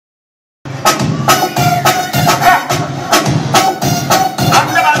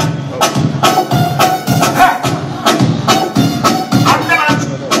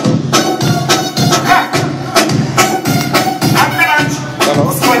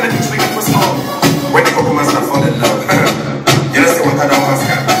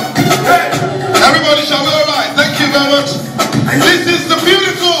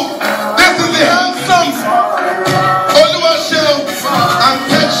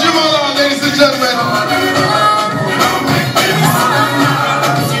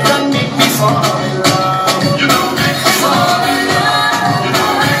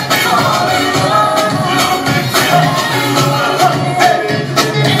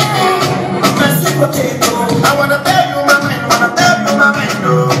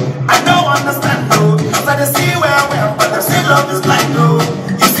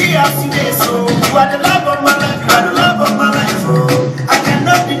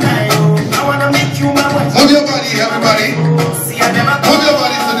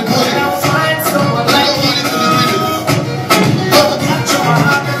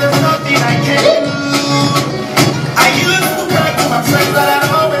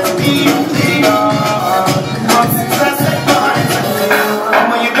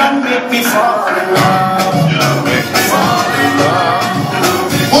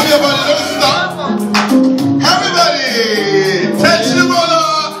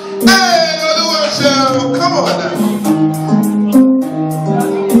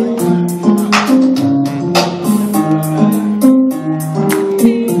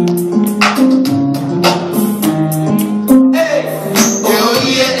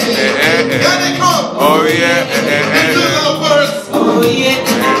Here they come. Oh yeah. The two little birds. Oh yeah.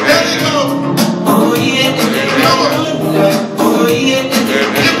 Here they come. Oh yeah. Come on. Oh yeah.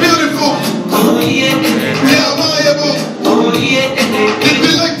 You're beautiful. Oh yeah. You're admirable. Oh yeah. You're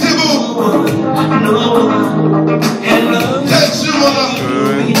delectable. No. Hello. Teju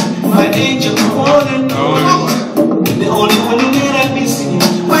My angel calling. The only one that I miss you.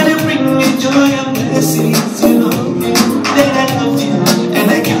 When you bring me joy and blessings, you know that I love you,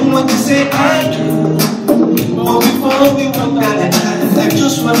 and I can't wait to say I do. But before we walk down the aisle, I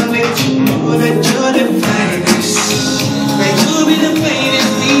just wanna let you know that you're the finest. That you'll be the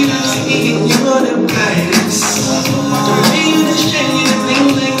finest thing I've seen. You're the brightest. The way you the shine, the thing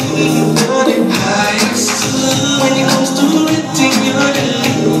like me, you're the highest. When it comes to everything, you're the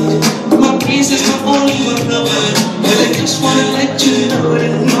lead. My princess, my only one lover. And I just wanna let you know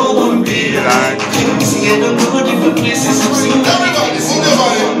that no one be like you. See, I don't go different places. I've seen everybody, move your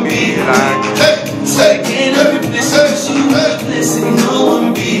body. so I can't help it, cause you are a blessing. No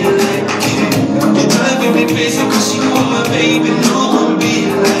one be like you. You're driving me crazy cause you are my baby. No one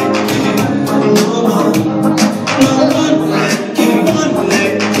be like you. No one. No one like you. One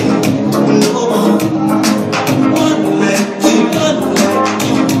like you. No one. One like you. One like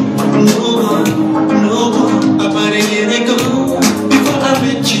you. No one. No one. About a year ago, before I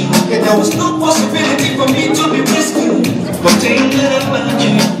met you, there was no possibility for me to be rescued. But thank God about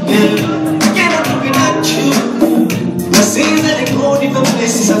you, yeah. My sins that I go different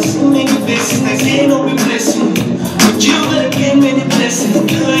places, I've seen many faces, I can't help but bless you. But you gotta get many blessings,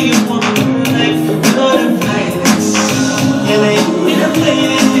 girl, you want my life, you're the brightest. And I need a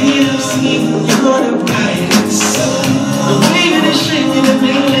planet for you to see, you're the brightest. The way you're the shine in the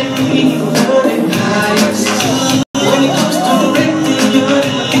middle like me, you're the highest. When it comes to the red thing, you're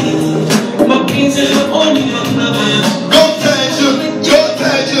the lead. My princess, my only one lover. Go Teju, go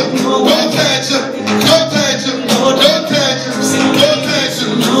Teju, go Teju, go Teju, go Teju, go Teju,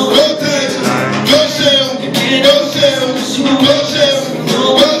 go Teju, go Seun, go Seun, go Seun,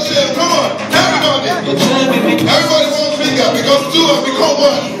 go Seun. Come on, everybody, one finger because two have become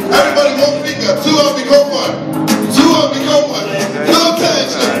one. Everybody one finger, two have become one. Two have become one. Go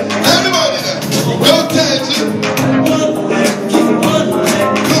Teju, everybody there. Go Teju.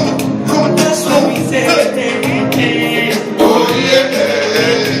 Come on, That's what we say.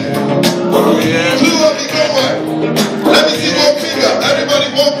 oh yeah. Two have become one. Let me see one finger. Everybody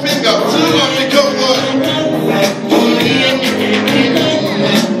one finger. Two have become one.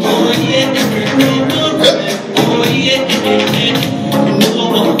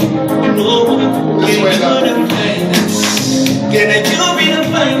 Can I you be the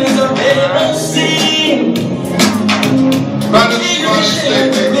finest I've ever seen?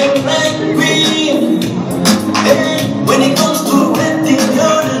 When it comes to wedding,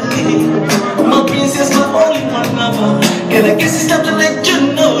 you're the lead. My princess, my only one lover. And I guess it's time to let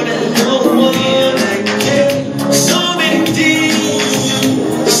you know that no one here like you. So many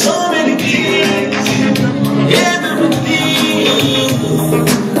things, so many things, everything.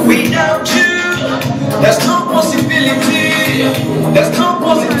 Without you, there's no possibility. There's no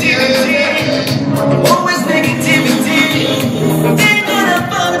positivity. Always negativity. Ain't not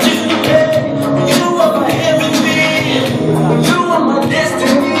about you. You are my everything. You are my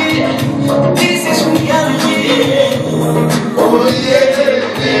destiny. This is reality. Oh yeah.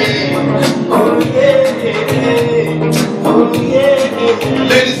 Oh yeah. Oh yeah.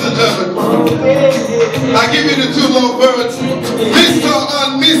 Ladies and gentlemen, Oh yeah. I give you the two little birds.